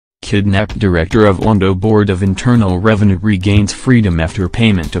kidnapped director of Ondo Board of Internal Revenue regains freedom after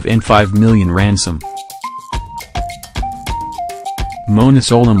payment of N5 million ransom.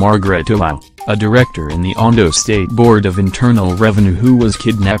 Monisola Margret Olaoye, a director in the Ondo State Board of Internal Revenue who was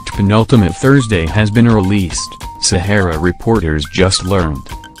kidnapped penultimate Thursday, has been released, SaharaReporters just learned.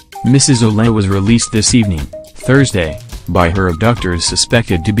 Mrs. Olaoye was released this evening, Thursday, by her abductors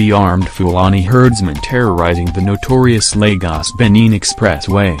suspected to be armed Fulani herdsmen terrorizing the notorious Lagos-Benin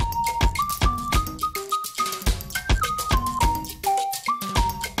expressway.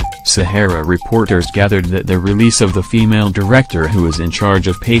 SaharaReporters gathered that the release of the female director who was in charge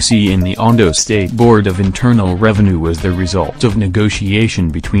of PAYE-C in the Ondo State Board of Internal Revenue was the result of negotiation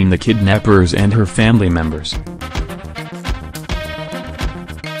between the kidnappers and her family members.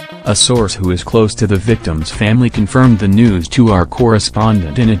 A source who is close to the victim's family confirmed the news to our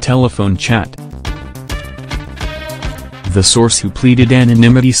correspondent in a telephone chat. The source, who pleaded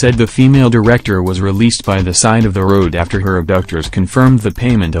anonymity, said the female director was released by the side of the road after her abductors confirmed the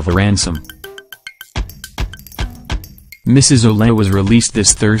payment of a ransom. Mrs. Olaoye was released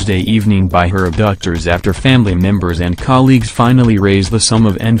this Thursday evening by her abductors after family members and colleagues finally raised the sum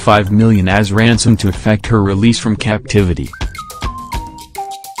of N5 million as ransom to effect her release from captivity.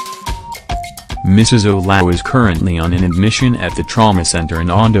 Mrs. Olaoye is currently on an admission at the trauma center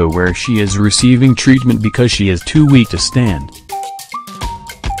in Ondo where she is receiving treatment because she is too weak to stand.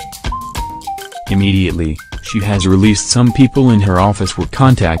 Immediately, she has released. Some people in her office were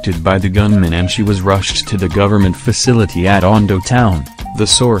contacted by the gunman and she was rushed to the government facility at Ondo town, the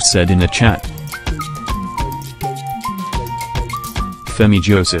source said in a chat. Femi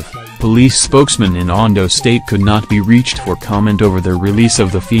Joseph, police spokesman in Ondo State, could not be reached for comment over the release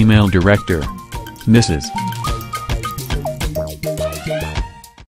of the female director. Mrs.